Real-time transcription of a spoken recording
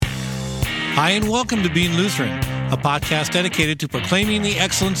Hi, and welcome to Being Lutheran, a podcast dedicated to proclaiming the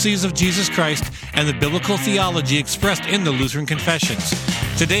excellencies of Jesus Christ and the biblical theology expressed in the Lutheran Confessions.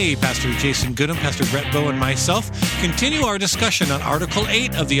 Today, Pastor Jason Goodham, Pastor Brett Bowe, and myself continue our discussion on Article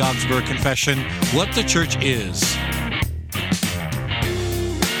 8 of the Augsburg Confession, What the Church Is.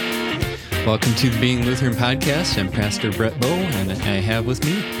 Welcome to the Being Lutheran podcast. I'm Pastor Brett Bowe, and I have with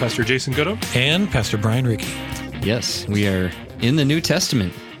me Pastor Jason Goodham and Pastor Brian Rickey. Yes, we are in the New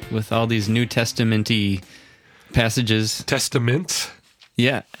Testament with all these New Testament-y passages. Testament.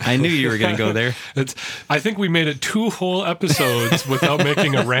 Yeah, I knew you were going to go there. I think we made it 2 whole episodes without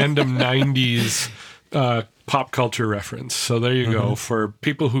making a random 90s pop culture reference. So there you go. For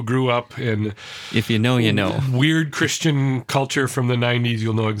people who grew up in... If you know, you know. Weird Christian culture from the 90s,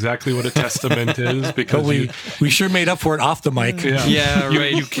 you'll know exactly what a testament is. Because we sure made up for it off the mic. Yeah,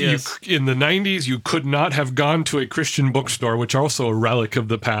 right. In the 90s, you could not have gone to a Christian bookstore, which also a relic of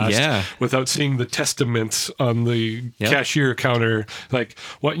the past, without seeing the testaments on the cashier counter. Like,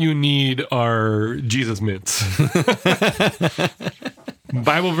 what you need are Jesus mints.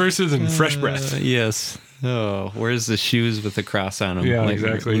 Bible verses and fresh breath. Yes. Oh, where's the shoes with the cross on them? Yeah, like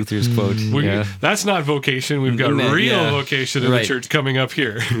exactly. Luther's quote. That's not vocation. We've got real vocation in the church coming up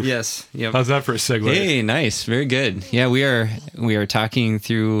here. Yes. Yep. How's that for a segue? Hey, nice. Very good. Yeah, we are talking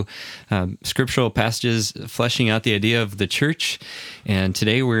through scriptural passages, fleshing out the idea of the church. And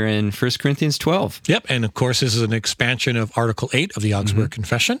today we're in 1 Corinthians 12. Yep. And of course, this is an expansion of Article 8 of the Augsburg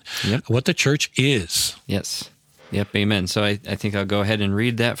Confession, what the church is. Yes. Yep. Amen. So I think I'll go ahead and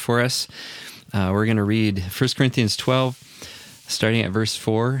read that for us. We're going to read 1 Corinthians 12, starting at verse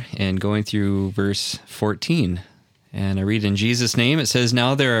 4 and going through verse 14. And I read in Jesus' name. It says,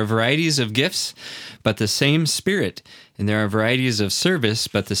 "Now there are varieties of gifts, but the same Spirit. And there are varieties of service,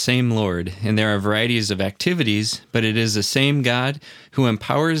 but the same Lord. And there are varieties of activities, but it is the same God who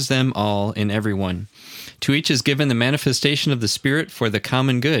empowers them all in everyone. To each is given the manifestation of the Spirit for the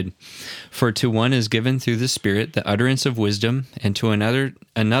common good. For to one is given through the Spirit the utterance of wisdom, and to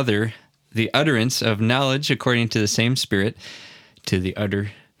another the utterance of knowledge according to the same Spirit, to the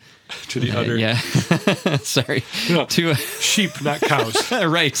udder. Yeah. Sorry. No, sheep, not cows.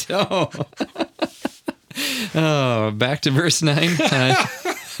 Right. Oh, back to verse 9.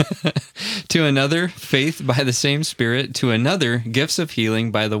 To another, faith by the same Spirit. To another, gifts of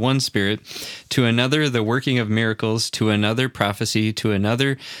healing by the one Spirit. To another, the working of miracles. To another, prophecy. To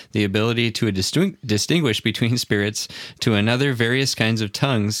another, the ability to distinguish between spirits. To another, various kinds of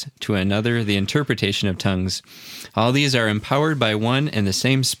tongues. To another, the interpretation of tongues. All these are empowered by one and the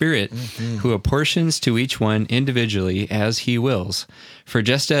same Spirit, who apportions to each one individually as he wills. For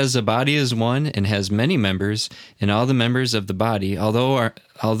just as the body is one and has many members, and all the members of the body,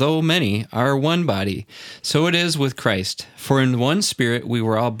 although many, are one body, so it is with Christ. For in one Spirit we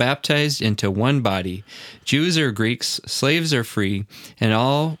were all baptized into one body, Jews or Greeks, slaves or free, and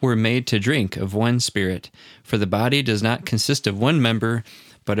all were made to drink of one Spirit. For the body does not consist of one member,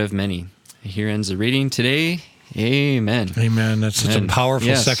 but of many." Here ends the reading today. Amen. Amen. That's such a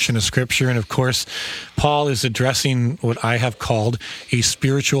powerful section of Scripture. And of course, Paul is addressing what I have called a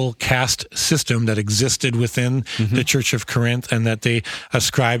spiritual caste system that existed within the Church of Corinth, and that they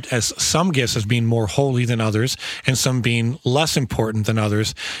ascribed as some gifts as being more holy than others and some being less important than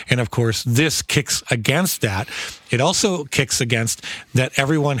others. And of course, this kicks against that. It also kicks against that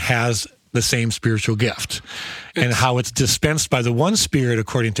everyone has the same spiritual gift, and how it's dispensed by the one Spirit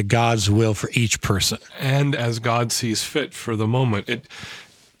according to God's will for each person. And as God sees fit for the moment.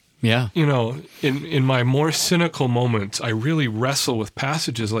 Yeah. You know, in my more cynical moments, I really wrestle with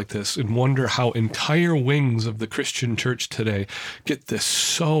passages like this and wonder how entire wings of the Christian church today get this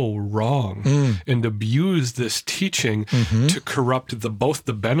so wrong and abuse this teaching to corrupt both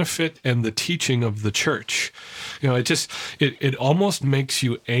the benefit and the teaching of the church. You know, it almost makes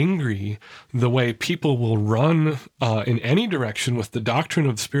you angry the way people will run in any direction with the doctrine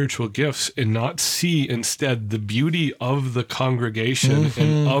of spiritual gifts and not see instead the beauty of the congregation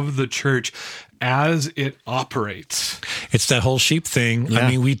and of the church as it operates. It's that whole sheep thing. Yeah. I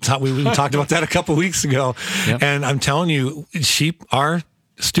mean, we talked about that a couple of weeks ago, and I'm telling you, sheep are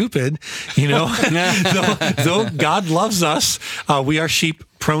stupid, you know. though God loves us, we are sheep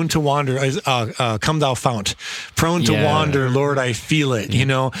prone to wander. Come thou fount, prone to wander, Lord, I feel it. You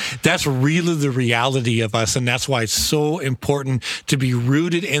know, that's really the reality of us, and that's why it's so important to be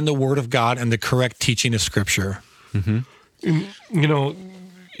rooted in the Word of God and the correct teaching of Scripture. You know,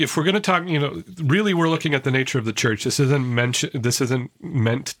 if we're going to talk, you know, really we're looking at the nature of the church. This isn't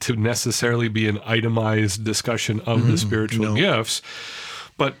meant to necessarily be an itemized discussion of the spiritual gifts.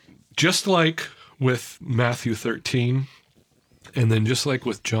 But just like with Matthew 13, And then just like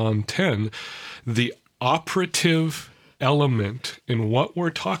with John 10, the operative element in what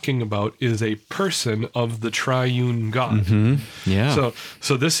we're talking about is a person of the triune God. Yeah.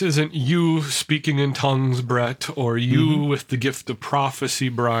 So this isn't you speaking in tongues, Brett, or you with the gift of prophecy,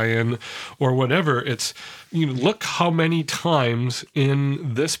 Brian, or whatever. It's, look how many times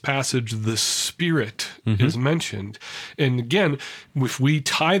in this passage the Spirit is mentioned. And again, if we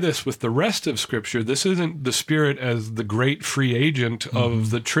tie this with the rest of Scripture, this isn't the Spirit as the great free agent of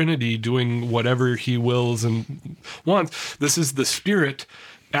the Trinity doing whatever he wills and wants. This is the Spirit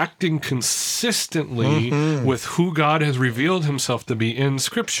acting consistently with who God has revealed himself to be in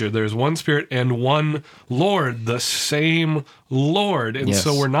Scripture. There's one Spirit and one Lord, the same Lord. And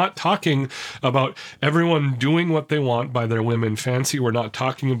so we're not talking about everyone doing what they want by their whim and fancy. We're not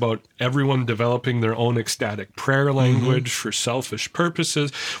talking about everyone developing their own ecstatic prayer language for selfish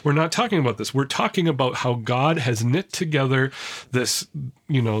purposes. We're not talking about this. We're talking about how God has knit together this,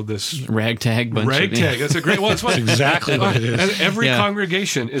 this ragtag bunch. Ragtag. That's a great one. That's exactly what it is. And every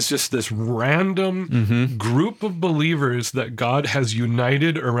congregation is just this random group of believers that God has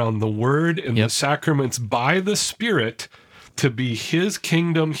united around the Word and the sacraments by the Spirit to be his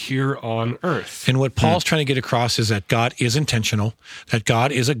kingdom here on earth. And what Paul's trying to get across is that God is intentional, that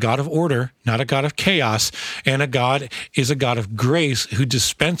God is a God of order, not a God of chaos, and God is a God of grace who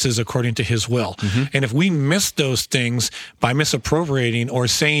dispenses according to his will. And if we miss those things by misappropriating or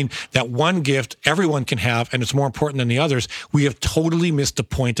saying that one gift everyone can have and it's more important than the others, we have totally missed the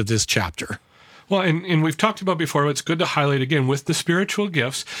point of this chapter. Well, and we've talked about before, it's good to highlight again, with the spiritual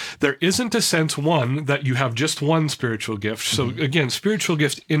gifts, there isn't a sense, one, that you have just one spiritual gift. So again, spiritual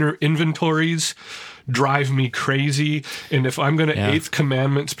gift inventories drive me crazy. And if I'm going to eighth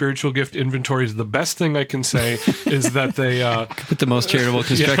commandment spiritual gift inventories, the best thing I can say is that they put the most charitable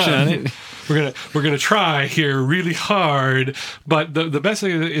construction on it. We're gonna try here really hard, but the best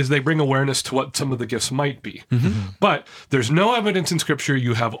thing is they bring awareness to what some of the gifts might be. But there's no evidence in Scripture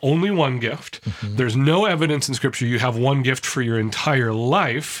you have only one gift. There's no evidence in Scripture you have one gift for your entire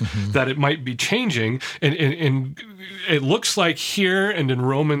life, that it might be changing. And it looks like here and in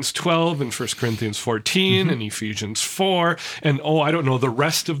Romans 12 and 1 Corinthians 14 and Ephesians 4 and the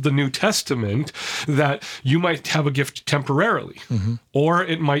rest of the New Testament, that you might have a gift temporarily, or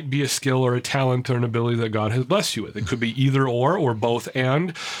it might be a skill or a talent or an ability that God has blessed you with. It could be either or both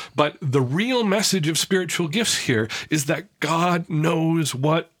and. But the real message of spiritual gifts here is that God knows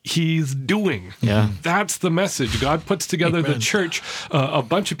what he's doing. That's the message. God puts together the church, a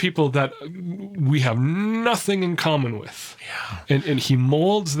bunch of people that we have nothing in common with. And he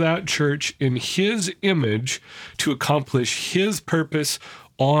molds that church in his image to accomplish his purpose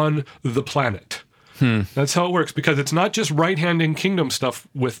on the planet. That's how it works, because it's not just right-hand and kingdom stuff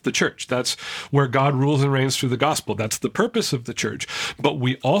with the church. That's where God rules and reigns through the gospel. That's the purpose of the church. But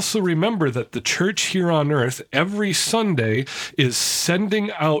we also remember that the church here on earth every Sunday is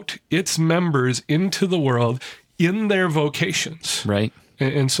sending out its members into the world in their vocations. Right.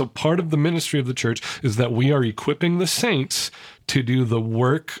 And so part of the ministry of the church is that we are equipping the saints to do the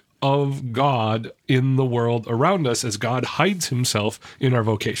work of God in the world around us as God hides himself in our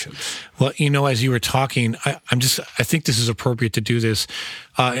vocations. Well, as you were talking, I think this is appropriate to do this.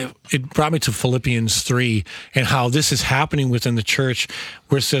 It brought me to Philippians 3 and how this is happening within the church,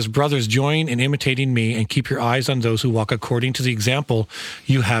 where it says, "Brothers, join in imitating me and keep your eyes on those who walk according to the example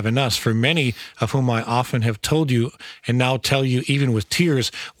you have in us. For many of whom I often have told you and now tell you even with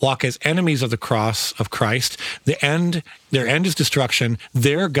tears, walk as enemies of the cross of Christ. Their end is destruction.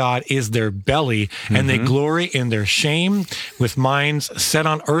 Their God is their belly, and they glory in their shame with minds set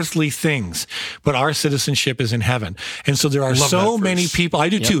on earthly things. But our citizenship is in heaven." And so there are so many people, I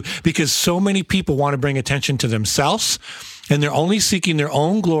do too, because so many people want to bring attention to themselves, and they're only seeking their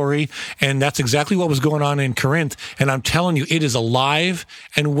own glory. And that's exactly what was going on in Corinth. And I'm telling you, it is alive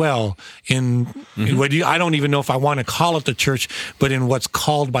and well in what I don't even know if I want to call it the church, but in what's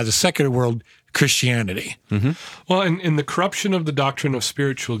called by the secular world Christianity. Well, in the corruption of the doctrine of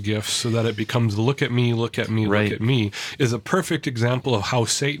spiritual gifts, so that it becomes look at me, look at me, look at me, is a perfect example of how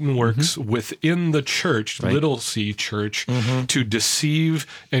Satan works within the church, little c church, to deceive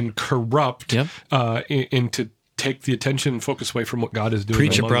and corrupt, and to take the attention and focus away from what God is doing.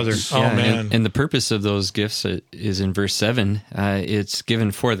 Preach it, brother. Us. Oh, man. And the purpose of those gifts is in verse 7. It's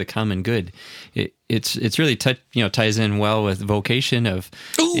given for the common good. It's really ties in well with vocation of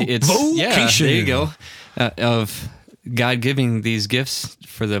vocation. Yeah, there you go. Of God giving these gifts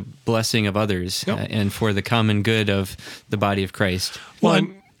for the blessing of others and for the common good of the body of Christ. Well,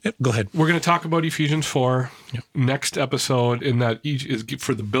 Go ahead. We're going to talk about Ephesians 4 next episode, in that each is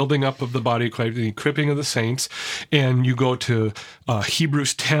for the building up of the body of Christ, the equipping of the saints. And you go to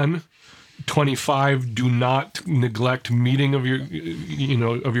Hebrews 10:25. Do not neglect meeting of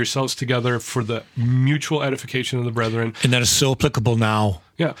of yourselves together for the mutual edification of the brethren. And that is so applicable now.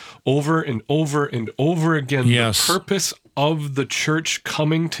 Yeah, over and over and over again. Yes. The purpose of the church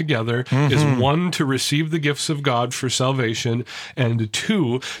coming together is, 1, to receive the gifts of God for salvation, and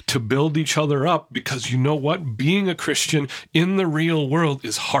 2, to build each other up, because you know what? Being a Christian in the real world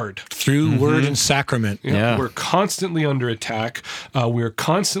is hard. Through word and sacrament. Yeah. We're constantly under attack. We're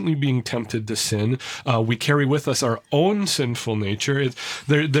constantly being tempted to sin. We carry with us our own sinful nature.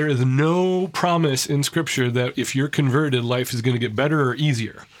 There is no promise in Scripture that if you're converted, life is going to get better or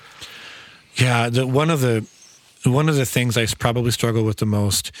easier. Yeah, one of the things I probably struggle with the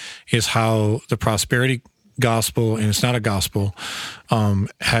most is how the prosperity gospel, and it's not a gospel,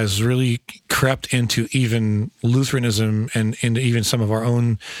 has really crept into even Lutheranism and into even some of our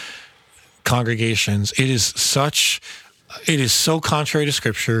own congregations. It is so contrary to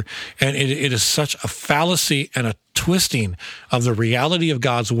Scripture, and it is such a fallacy and a twisting of the reality of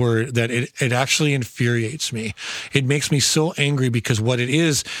God's word that it actually infuriates me. It makes me so angry, because what it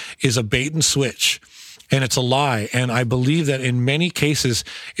is a bait and switch. And it's a lie. And I believe that in many cases,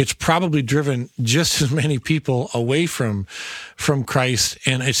 it's probably driven just as many people away from Christ.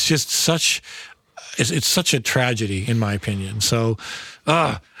 And it's just such a tragedy, in my opinion. So,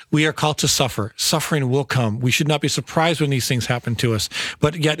 we are called to suffer. Suffering will come. We should not be surprised when these things happen to us.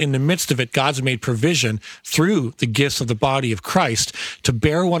 But yet in the midst of it, God's made provision through the gifts of the body of Christ to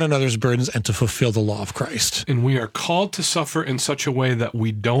bear one another's burdens and to fulfill the law of Christ. And we are called to suffer in such a way that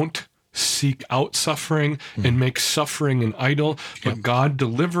we don't seek out suffering and make suffering an idol, but God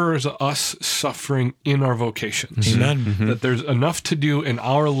delivers us suffering in our vocations. Amen. That there's enough to do in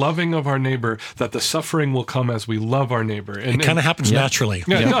our loving of our neighbor that the suffering will come as we love our neighbor. And it kind of happens naturally.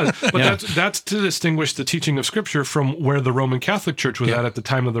 Yeah, it does. But that's to distinguish the teaching of Scripture from where the Roman Catholic Church was at the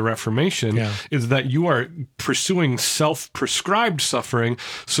time of the Reformation, is that you are pursuing self-prescribed suffering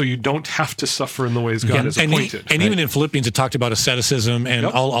so you don't have to suffer in the ways God has appointed. And even in Philippians, it talked about asceticism and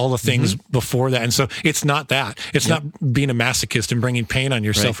all the things before that. And so it's not that. It's not being a masochist and bringing pain on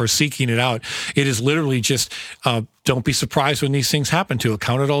yourself or seeking it out. It is literally just don't be surprised when these things happen to you.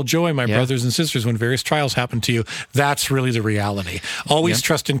 Count it all joy, my brothers and sisters, when various trials happen to you. That's really the reality. Always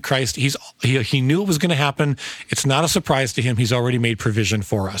trust in Christ. He knew it was going to happen. It's not a surprise to him. He's already made provision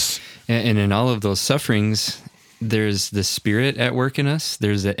for us. And in all of those sufferings, there's the Spirit at work in us.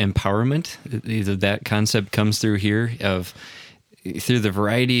 There's the empowerment. Either that concept comes through here through the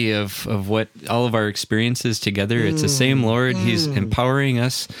variety of what all of our experiences together. It's the same Lord. He's empowering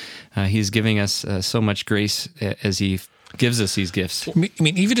us. He's giving us so much grace as he gives us these gifts. I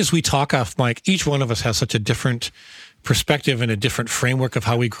mean, even as we talk off mic, each one of us has such a different perspective and a different framework of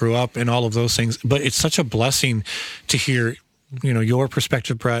how we grew up and all of those things. But it's such a blessing to hear your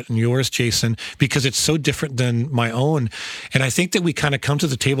perspective, Brett, and yours, Jason, because it's so different than my own. And I think that we kind of come to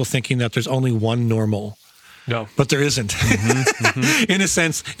the table thinking that there's only one normal. No. But there isn't. In a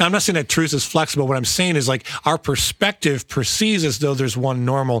sense, I'm not saying that truth is flexible. What I'm saying is, like, our perspective perceives as though there's one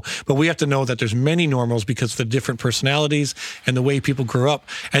normal, but we have to know that there's many normals because of the different personalities and the way people grew up.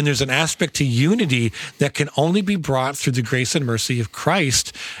 And there's an aspect to unity that can only be brought through the grace and mercy of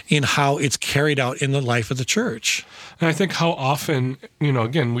Christ in how it's carried out in the life of the church. And I think how often,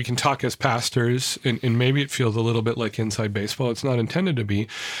 again, we can talk as pastors, and maybe it feels a little bit like inside baseball. It's not intended to be,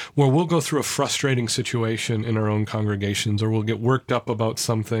 where we'll go through a frustrating situation in our own congregations, or we'll get worked up about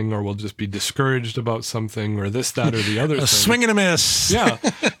something, or we'll just be discouraged about something, or this, that, or the other thing. A swing and a miss. Yeah.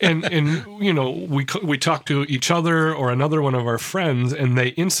 And we talk to each other or another one of our friends, and they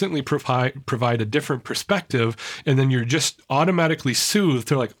instantly provide a different perspective, and then you're just automatically soothed.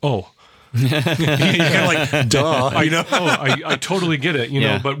 They're like, oh, You're like, duh. I totally get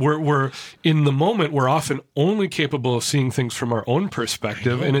it, but we're in the moment, we're often only capable of seeing things from our own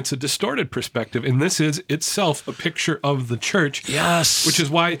perspective, and it's a distorted perspective. And this is itself a picture of the church. Yes. Which is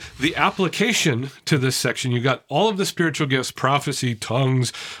why the application to this section, you got all of the spiritual gifts, prophecy,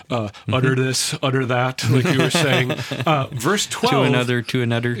 tongues, utter this, utter that, like you were saying. Verse 12. To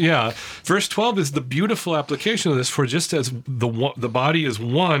another. Yeah. Verse 12 is the beautiful application of this, for just as the body is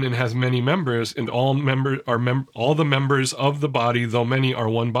one and has many members, and all the members of the body, though many, are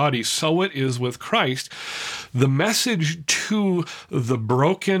one body, so it is with Christ. The message to the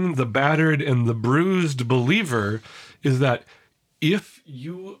broken, the battered, and the bruised believer is that if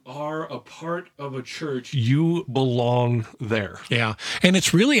you are a part of a church, you belong there. Yeah. And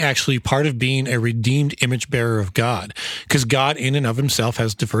it's really actually part of being a redeemed image bearer of God, because God in and of himself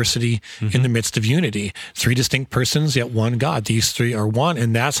has diversity in the midst of unity. 3 distinct persons, yet one God. These 3 are one.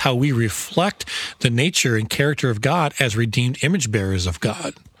 And that's how we reflect the nature and character of God as redeemed image bearers of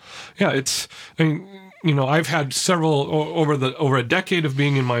God. Yeah, I've had several over a decade of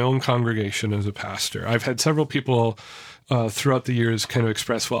being in my own congregation as a pastor. I've had several people throughout the years kind of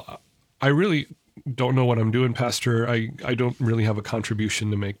express, well, I really don't know what I'm doing, Pastor. I don't really have a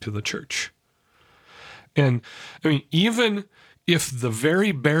contribution to make to the church. And even if the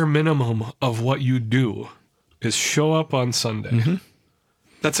very bare minimum of what you do is show up on Sunday,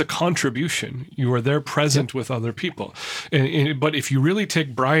 that's a contribution. You are there present with other people. But if you really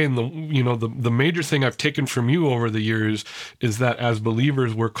take Brian, the major thing I've taken from you over the years is that as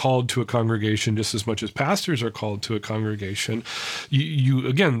believers, we're called to a congregation just as much as pastors are called to a congregation. You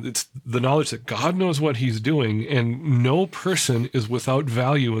again, it's the knowledge that God knows what he's doing, and no person is without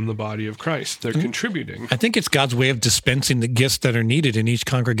value in the body of Christ. They're contributing. I think it's God's way of dispensing the gifts that are needed in each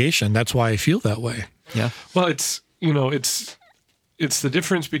congregation. That's why I feel that way. Yeah. Well, it's the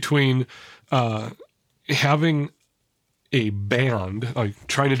difference between having a band. I'm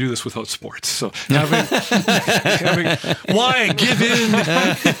trying to do this without sports, so having Why give in?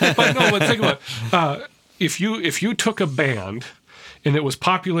 but think about if you took a band and it was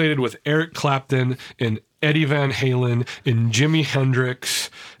populated with Eric Clapton and Eddie Van Halen and Jimi Hendrix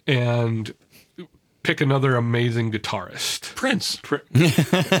and pick another amazing guitarist. Prince.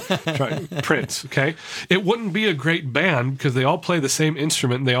 Prince, okay? It wouldn't be a great band because they all play the same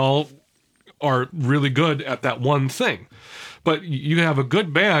instrument and they all are really good at that one thing. But you have a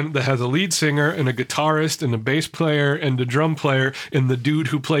good band that has a lead singer and a guitarist and a bass player and a drum player and the dude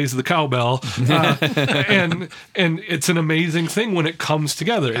who plays the cowbell. And it's an amazing thing when it comes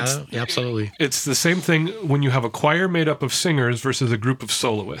together. Absolutely. It's the same thing when you have a choir made up of singers versus a group of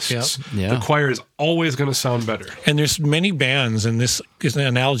soloists. Yep. Yeah. The choir is always going to sound better. And there's many bands, and this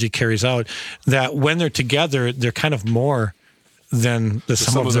analogy carries out, that when they're together, they're kind of more than the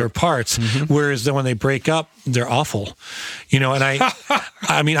sum of their parts. Whereas then when they break up, they're awful. And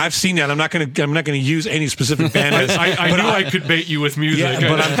I've seen that. I'm not going to use any specific band. I knew I could bait you with music.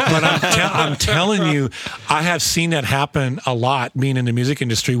 Yeah, I'm telling you, I have seen that happen a lot being in the music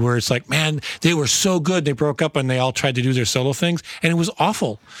industry, where it's like, man, they were so good. They broke up and they all tried to do their solo things, and it was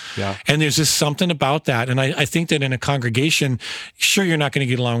awful. Yeah. And there's just something about that. And I think that in a congregation, sure, you're not going to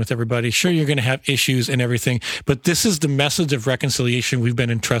get along with everybody. Sure, you're going to have issues and everything. But this is the message of reconciliation we've been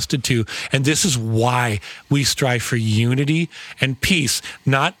entrusted to. And this is why we strive for unity and peace,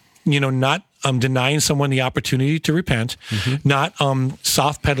 not denying someone the opportunity to repent, not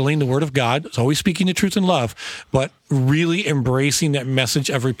soft pedaling the word of God. It's always speaking the truth in love, but really embracing that message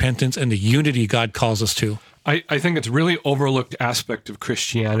of repentance and the unity God calls us to. I think it's really overlooked aspect of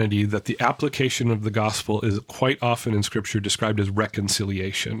Christianity that the application of the gospel is quite often in Scripture described as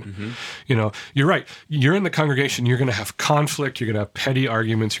reconciliation. You're right. You're in the congregation, you're going to have conflict, you're going to have petty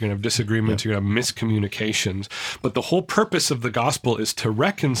arguments, you're going to have disagreements, you're going to have miscommunications. But the whole purpose of the gospel is to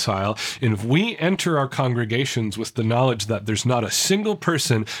reconcile. And if we enter our congregations with the knowledge that there's not a single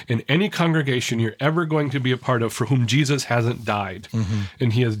person in any congregation you're ever going to be a part of for whom Jesus hasn't died,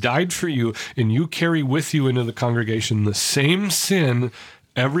 and he has died for you, and you carry with you into the congregation the same sin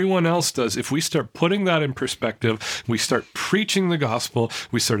everyone else does, if we start putting that in perspective, we start preaching the gospel,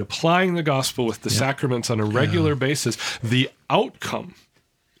 we start applying the gospel with the sacraments on a regular basis, the outcome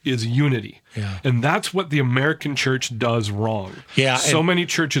is unity. Yeah. And that's what the American church does wrong. Yeah, so many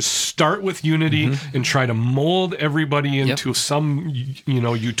churches start with unity and try to mold everybody into some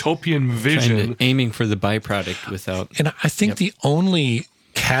utopian vision. Aiming for the byproduct without... And I think the only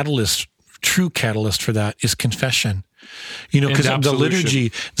true catalyst for that is confession. Because the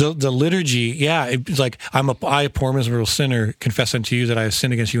liturgy, it's like, I, a poor miserable sinner, confess unto you that I have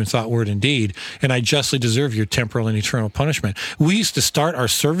sinned against you in thought, word, and deed, and I justly deserve your temporal and eternal punishment. We used to start our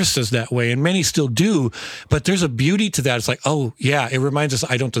services that way, and many still do, but there's a beauty to that. It's like, oh yeah, it reminds us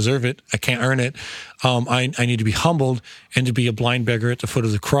I don't deserve it, I can't earn it. I need to be humbled and to be a blind beggar at the foot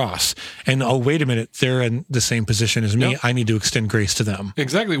of the cross. And oh, wait a minute, they're in the same position as me. Yep. I need to extend grace to them.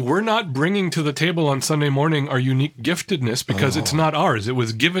 Exactly. We're not bringing to the table on Sunday morning our unique giftedness because it's not ours. It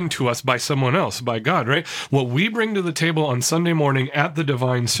was given to us by someone else, by God, right? What we bring to the table on Sunday morning at the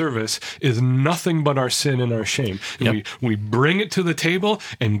divine service is nothing but our sin and our shame. And we bring it to the table,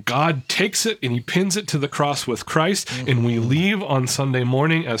 and God takes it and he pins it to the cross with Christ, and we leave on Sunday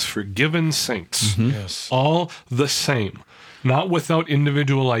morning as forgiven saints. Yes. All the same. not without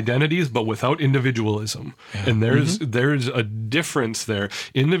individual identities, but without individualism. Yeah. And there's a difference there.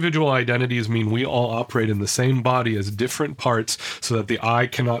 Individual identities mean we all operate in the same body as different parts, so that the eye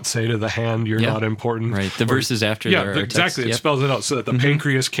cannot say to the hand, "You're not important." Right. The verses after exactly. It spells it out, so that the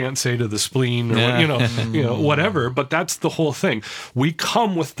pancreas can't say to the spleen, or whatever. But that's the whole thing. We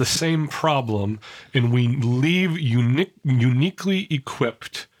come with the same problem, and we leave uniquely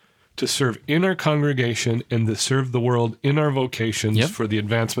equipped to serve in our congregation and to serve the world in our vocations for the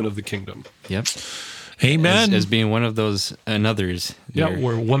advancement of the kingdom. Yep. Amen. As being one of those anothers. Yeah,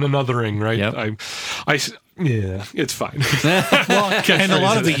 we're one anothering, right? Yep. Yeah, it's fine. And a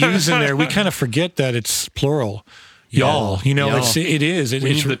lot of the yous in there, we kind of forget that it's plural. Y'all, Y'all. It is. We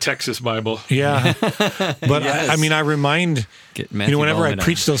need the Texas Bible. Yeah. But I remind, whenever I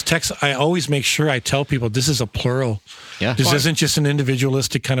preach those texts, I always make sure I tell people this is a plural. Yeah. This isn't just an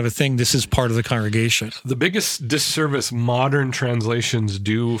individualistic kind of a thing. This is part of the congregation. The biggest disservice modern translations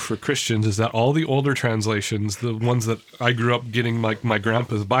do for Christians is that all the older translations, the ones that I grew up getting, like my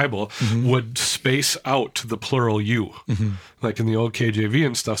grandpa's Bible, would space out the plural you. Like in the old KJV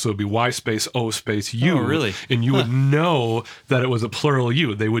and stuff, so it would be Y space O space U. Oh, really? And you would know that it was a plural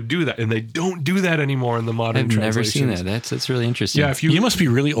you. They would do that, and they don't do that anymore in the modern translations. I've never seen that. That's really interesting. Yeah, you must be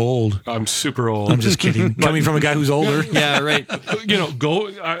really old. I'm super old. I'm just kidding. Coming from a guy who's older. Yeah, right.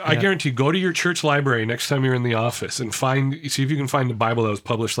 I guarantee, go to your church library next time you're in the office and see if you can find a Bible that was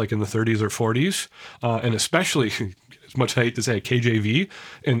published like in the 30s or 40s, and especially, as much as I hate to say, KJV,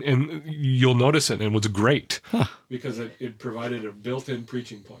 and you'll notice it, and it was great because it provided a built-in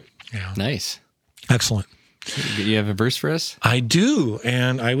preaching point. Yeah. Nice. Excellent. You have a verse for us? I do,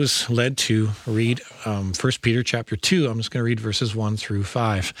 and I was led to read 1 Peter chapter 2. I'm just going to read verses 1 through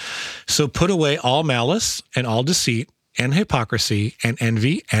 5. So put away all malice and all deceit and hypocrisy and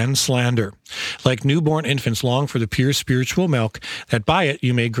envy and slander. Like newborn infants, long for the pure spiritual milk, that by it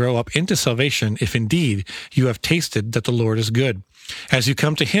you may grow up into salvation, if indeed you have tasted that the Lord is good. As you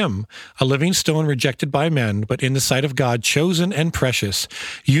come to him, a living stone rejected by men, but in the sight of God chosen and precious,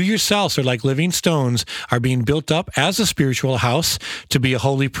 you yourselves are like living stones, are being built up as a spiritual house, to be a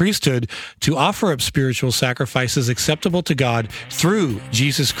holy priesthood, to offer up spiritual sacrifices acceptable to God through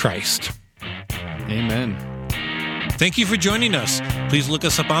Jesus Christ. Amen. Thank you for joining us. Please look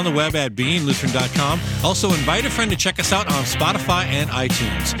us up on the web at beinglutheran.com. Also, invite a friend to check us out on Spotify and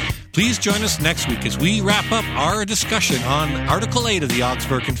iTunes. Please join us next week as we wrap up our discussion on Article 8 of the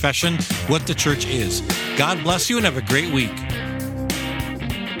Augsburg Confession, What the Church Is. God bless you and have a great week.